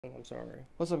I'm sorry.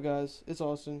 What's up, guys? It's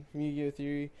Austin from Yu-Gi-Oh!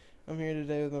 Theory. I'm here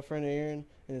today with my friend Aaron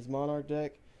and his Monarch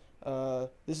deck.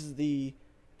 This is the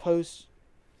post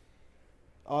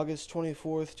August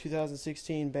 24th,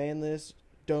 2016 ban list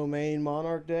domain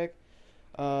Monarch deck.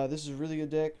 This is a really good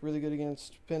deck, really good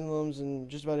against pendulums and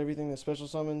just about everything that special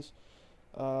summons.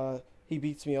 He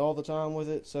beats me all the time with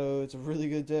it, so it's a really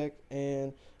good deck,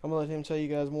 and I'm gonna let him tell you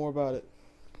guys more about it.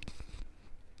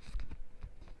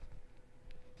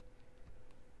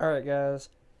 Alright, guys.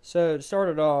 So, to start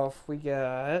it off, we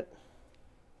got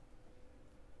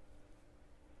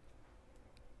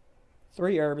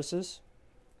 3 Urbuses.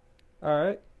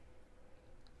 Alright.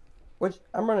 Which,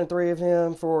 I'm running 3 of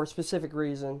him for a specific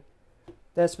reason.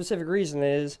 That specific reason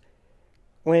is,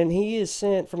 when he is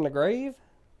sent from the grave,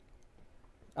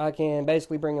 I can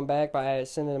basically bring him back by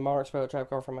sending a Monarch spell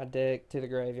trap card from my deck to the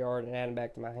graveyard and adding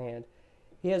back to my hand.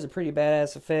 He has a pretty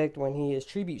badass effect when he is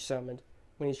tribute summoned.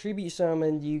 When he's tribute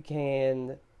summoned, you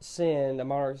can send a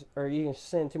Monarch, or you can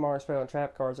send 2 Monarch spell and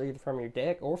trap cards either from your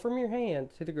deck or from your hand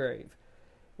to the grave.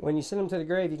 When you send them to the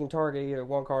grave, you can target either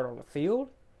 1 card on the field,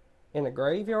 in the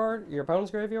graveyard, your opponent's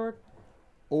graveyard,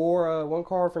 or 1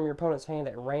 card from your opponent's hand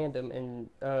at random and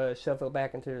shuffle it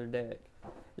back into their deck.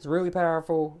 It's really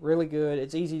powerful, really good.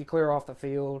 It's easy to clear off the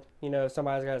field. You know, if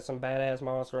somebody's got some badass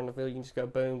monster on the field, you can just go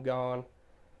boom, gone.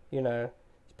 You know,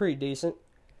 it's pretty decent.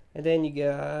 And then you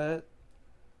got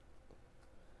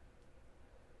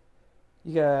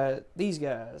these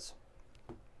guys.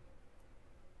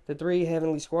 The 3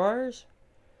 Heavenly Squires.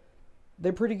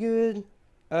 They're pretty good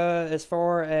as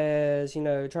far as, you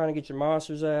know, trying to get your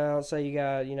monsters out. Say you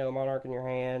got, you know, a Monarch in your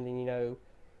hand and, you know,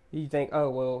 you think, oh,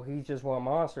 well, he's just one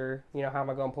monster. You know, how am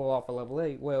I going to pull off a level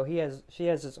 8? Well, she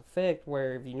has this effect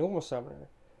where if you normal summon her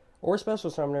or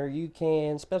special summon her, you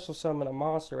can special summon a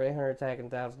monster with 800 attack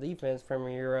and 1000 defense from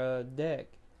your deck.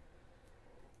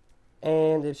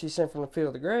 And if she's sent from the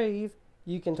field to the grave,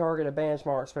 you can target a banished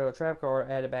Monarch spell or trap card,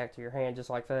 add it back to your hand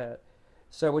just like that.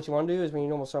 So what you want to do is when you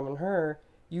normal summon her,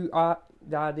 the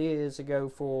idea is to go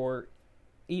for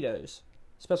Eidos.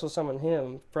 Special summon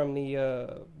him from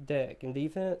the deck in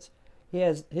defense.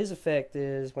 His effect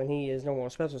is when he is normal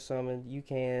special summoned, you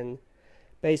can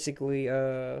basically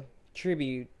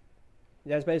tribute.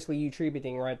 That's basically you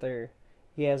tributing right there.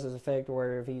 He has his effect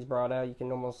where if he's brought out, you can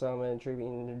normal summon and tribute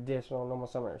an additional normal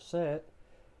summoner set.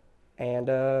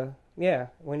 And yeah,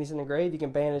 when he's in the grave, you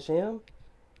can banish him.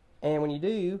 And when you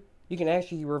do, you can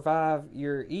actually revive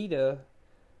your Ida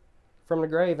from the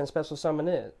grave and special summon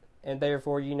it. And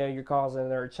therefore, you know, you're causing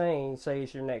another chain. Say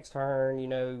it's your next turn, you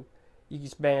know, you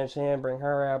just banish him, bring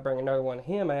her out, bring another one of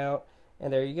him out,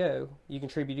 and there you go. You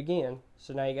contribute again.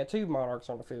 So now you got 2 Monarchs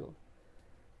on the field.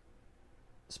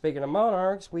 Speaking of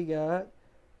Monarchs, I'm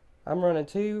running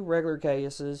 2 regular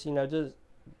cases, you know, just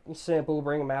simple,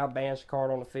 bring them out, banish a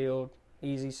card on the field.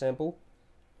 Easy, simple.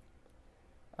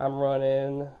 I'm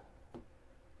running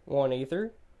 1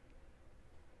 Ether.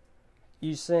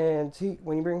 You send 2,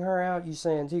 when you bring her out, you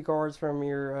send 2 cards from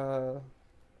your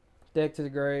deck to the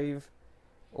grave,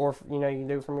 or you know, you can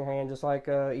do it from your hand just like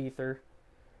Ether,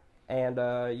 and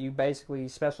you basically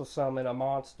special summon a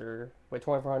monster with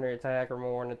 2400 attack or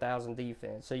more and 1000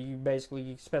 defense. So you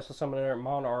basically special summon another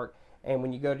Monarch, and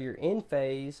when you go to your end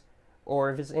phase,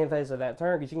 or if it's end phase of that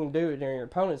turn, because you can do it during your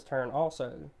opponent's turn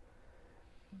also,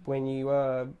 when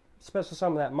you special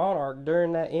summon that Monarch,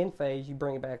 during that end phase, you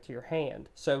bring it back to your hand.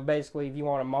 So basically, if you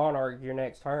want a Monarch your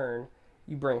next turn,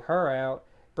 you bring her out,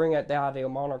 bring out the ideal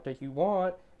Monarch that you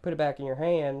want, put it back in your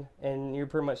hand, and you're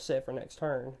pretty much set for next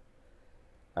turn.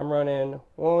 I'm running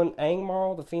 1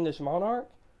 Angmar, the Fiendish Monarch.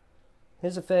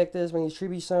 His effect is when he's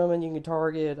tribute summoned, you can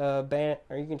target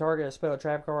a spell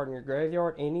trap card in your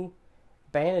graveyard,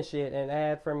 banish it, and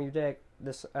add from your deck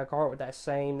a card with that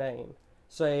same name.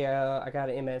 Say I got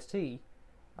an MST.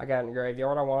 I got in the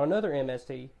graveyard, I want another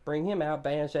MST. Bring him out,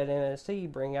 banish that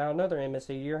MST, bring out another MST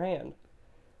to your hand.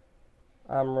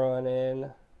 I'm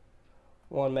running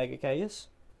 1 Mega Chaos.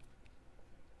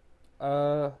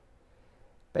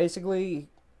 Basically,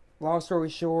 long story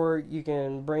short, you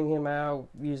can bring him out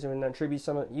using a tribute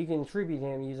summon. You can tribute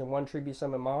him using 1 tribute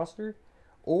summon monster,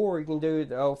 or you can do it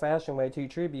the old-fashioned way, 2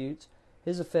 tributes.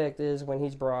 His effect is when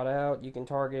he's brought out, you can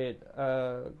target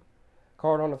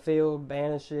card on the field,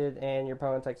 banish it, and your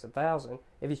opponent takes 1000.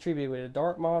 If he's tributed with a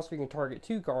dark monster, you can target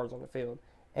 2 cards on the field.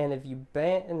 And if you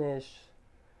banish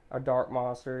a dark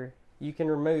monster, you can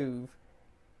remove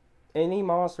any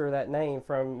monster of that name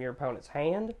from your opponent's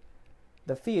hand,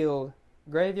 the field,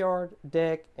 graveyard,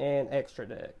 deck, and extra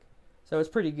deck. So it's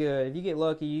pretty good. If you get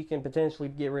lucky, you can potentially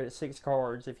get rid of 6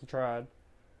 cards if you tried.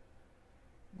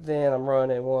 Then I'm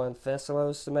running 1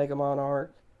 Thessalos to make a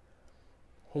Monarch.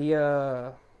 He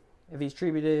If he's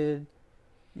tributed,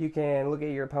 you can look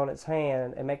at your opponent's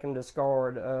hand and make them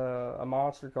discard a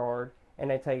monster card, and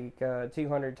they take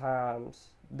 200 times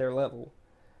their level.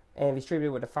 And if he's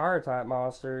tributed with a fire type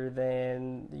monster,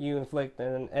 then you inflict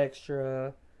an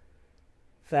extra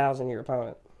 1,000 your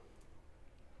opponent.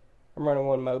 I'm running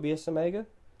one Mobius Omega.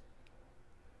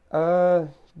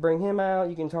 Bring him out.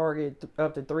 You can target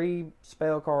up to 3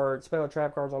 spell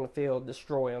trap cards on the field,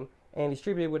 destroy them. And if he's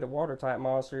tributed with a water type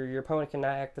monster, your opponent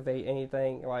cannot activate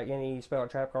anything like any spell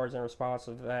trap cards in response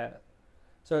to that.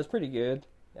 So it's pretty good.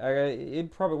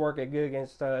 It'd probably work good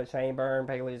against Chainburn,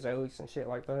 Paleozoics, and shit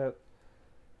like that.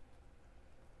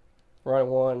 Running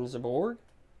one Zaborg.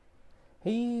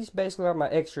 He's basically like my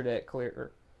extra deck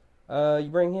clearer. You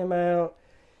bring him out.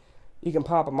 You can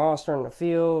pop a monster on the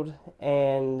field,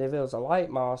 and if it was a light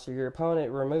monster, your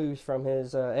opponent removes from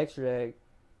his extra deck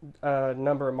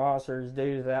number of monsters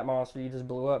due to that monster you just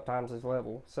blew up times his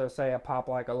level. So say I pop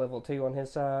like a level 2 on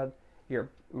his side,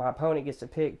 my opponent gets to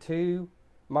pick 2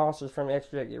 monsters from the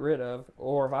extra deck to get rid of.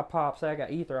 Or if I pop, say I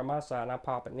got Ether on my side and I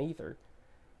pop an Ether,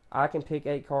 I can pick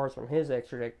 8 cards from his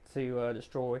extra deck to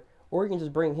destroy. Or you can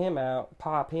just bring him out,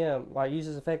 pop him, like use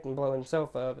his effect and blow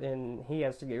himself up, and he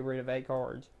has to get rid of 8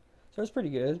 cards. So it's pretty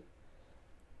good.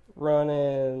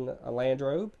 Running a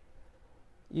Landrobe.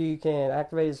 You can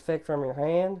activate his effect from your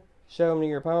hand, show him to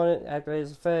your opponent, activate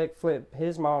his effect, flip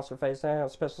his monster face down,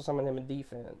 special summon him in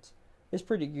defense. It's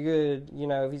pretty good, you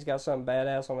know, if he's got something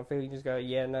badass on the field, you just go,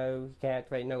 yeah, no, you can't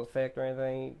activate no effect or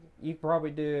anything. You can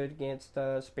probably do it against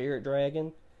Spirit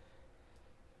Dragon.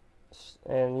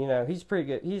 And, you know, he's pretty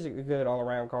good. He's a good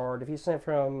all-around card. If he's sent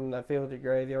from the field to the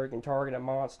graveyard, you can target a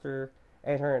monster,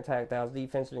 800 attack, 1000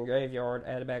 defense in your graveyard,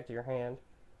 add it back to your hand.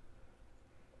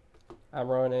 I'm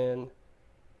running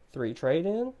 3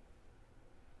 trade-in.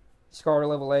 Discard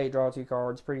level 8, draw 2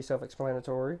 cards. Pretty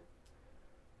self-explanatory.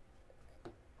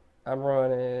 I'm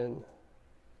running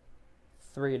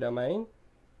 3 domain.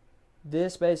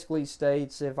 This basically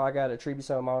states if I got a Tribute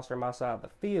monster on my side of the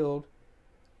field,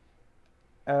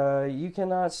 you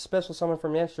cannot special summon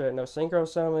from the extra. No synchro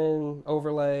summon,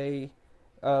 overlay,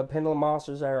 pendulum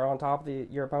monsters that are on top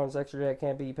of your opponent's extra deck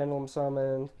can't be pendulum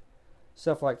summoned,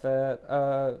 stuff like that.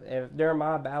 If during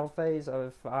my battle phase,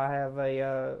 if I have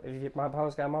if my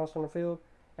opponent's got a monster on the field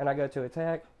and I go to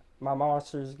attack, my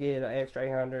monsters get an extra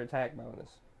 800 attack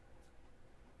bonus.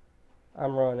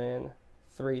 I'm running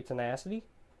 3 tenacity.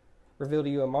 Reveal to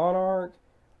you a Monarch,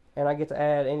 and I get to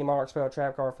add any Monarch spell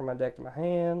trap card from my deck to my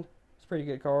hand. It's a pretty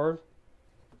good card.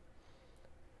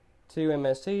 2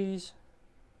 MSTs.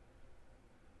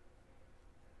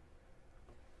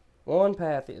 1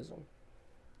 Pathism.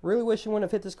 Really wish you wouldn't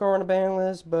have hit this card on the ban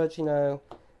list, but you know,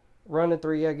 running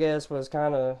 3 I guess was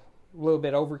kind of a little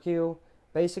bit overkill.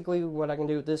 Basically, what I can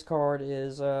do with this card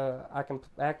is I can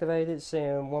activate it,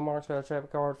 send 1 Monarch spell trap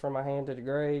card from my hand to the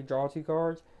grave, draw 2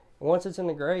 cards. And once it's in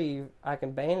the grave, I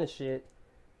can banish it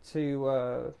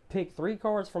to pick 3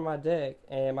 cards from my deck,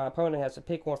 and my opponent has to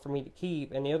pick 1 for me to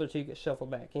keep, and the other 2 get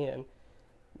shuffled back in.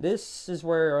 This is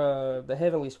where the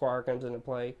Heavenly Squire comes into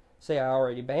play. Say I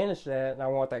already banished that, and I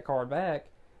want that card back.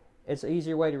 It's an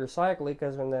easier way to recycle it,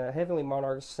 because when the Heavenly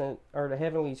Monarch is sent, or the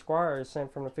Heavenly Squire is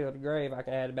sent from the field to grave, I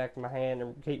can add it back to my hand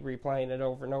and keep replaying it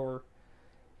over and over.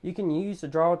 You can use the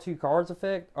draw 2 cards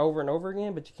effect over and over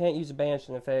again, but you can't use the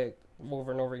banishing effect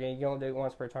over and over again. You can only do it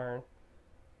once per turn.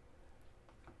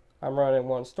 I'm running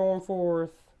 1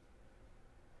 Stormforth.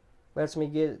 Lets me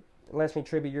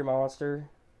tribute your monster.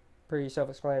 Pretty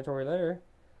self-explanatory there.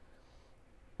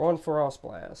 1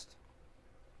 Frostblast.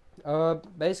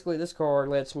 Basically this card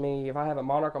lets me, if I have a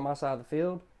Monarch on my side of the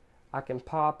field, I can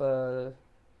pop a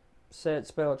set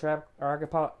spell trap,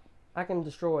 or I can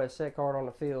destroy a set card on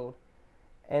the field.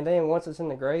 And then once it's in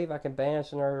the grave, I can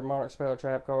banish another Monarch spell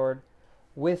trap card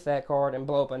with that card and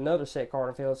blow up another set card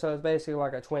on the field. So it's basically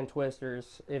like a Twin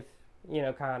Twisters, if you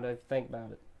know, kind of think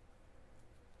about it.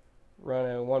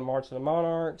 Running 1 March of the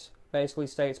Monarchs. Basically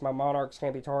states my Monarchs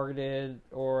can't be targeted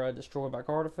or destroyed by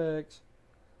card effects.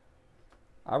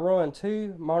 I run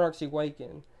 2 Monarchs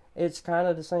Awaken. It's kind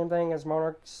of the same thing as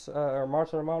Monarchs or March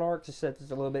of the Monarchs, except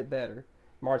it's a little bit better.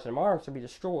 March of the Monarchs will be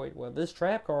destroyed. Well, this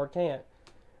trap card can't.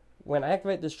 When I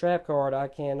activate this trap card, I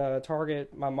can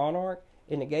target my Monarch.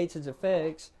 It negates its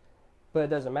effects, but it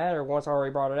doesn't matter. Once I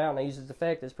already brought it out and I use its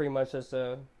effect, it's pretty much just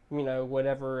a, you know,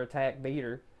 whatever attack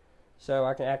beater. So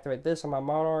I can activate this on my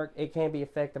Monarch. It can't be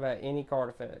affected by any card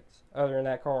effects other than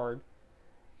that card.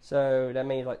 So that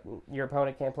means like your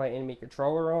opponent can't play enemy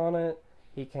controller on it.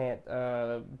 He can't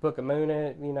Book of Moon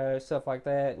it, you know, stuff like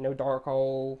that. No Dark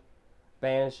Hole,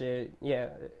 banish it. Yeah,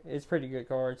 it's a pretty good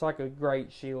card. It's like a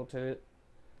great shield to it.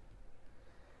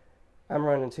 I'm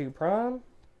running 2 Prime.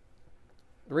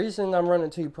 The reason I'm running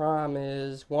 2 prime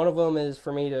is one of them is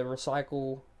for me to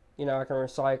recycle. You know, I can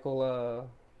recycle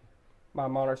my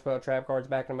Monarch spell trap cards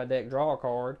back into my deck, draw a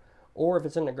card, or if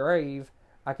it's in the grave,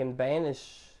 I can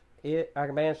banish it. I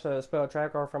can banish a spell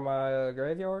trap card from my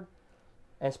graveyard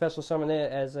and special summon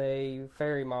it as a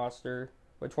fairy monster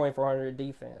with 2400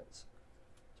 defense.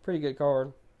 It's a pretty good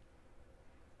card.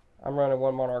 I'm running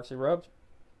 1 Monarch's Erupt.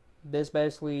 This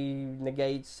basically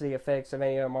negates the effects of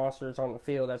any other monsters on the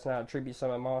field that's not a tribute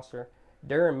summon monster.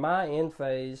 During my end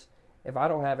phase, if I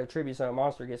don't have a tribute summon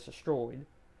monster, it gets destroyed.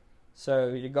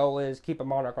 So the goal is keep a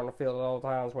Monarch on the field at all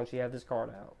times once you have this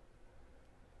card out.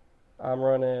 I'm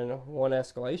running 1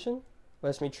 Escalation.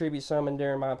 Lets me tribute summon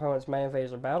during my opponent's main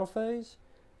phase or battle phase.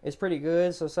 It's pretty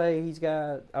good. So say he's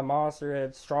got a monster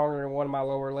that's stronger than one of my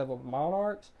lower level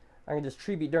Monarchs. I can just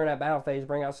tribute during that battle phase,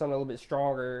 bring out something a little bit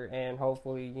stronger, and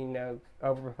hopefully, you know,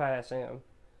 overpass him.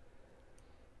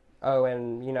 Oh,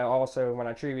 and, you know, also when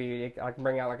I tribute, I can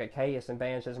bring out like a Chaos and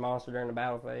banish this monster during the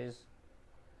battle phase.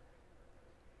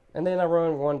 And then I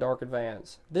run 1 Dark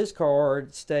Advance. This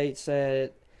card states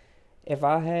that if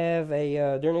I have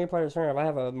a, during any player's turn, if I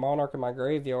have a Monarch in my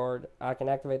graveyard, I can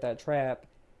activate that trap,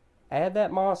 add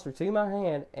that monster to my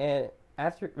hand, and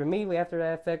immediately after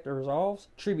that effect resolves,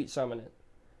 tribute summon it.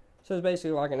 So it's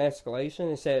basically like an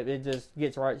escalation, except it just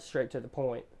gets right straight to the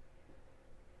point.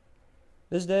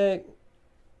 This deck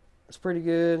is pretty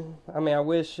good. I mean, I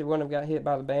wish it wouldn't have got hit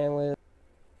by the ban list.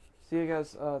 See you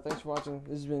guys. Thanks for watching.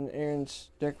 This has been Aaron's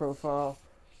deck profile.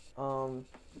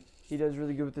 He does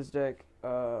really good with this deck.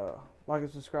 Like and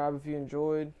subscribe if you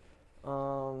enjoyed.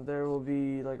 There will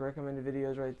be like recommended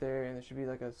videos right there, and there should be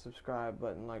like a subscribe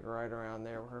button like right around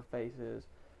there where her face is.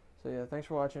 So yeah, thanks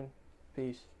for watching.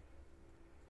 Peace.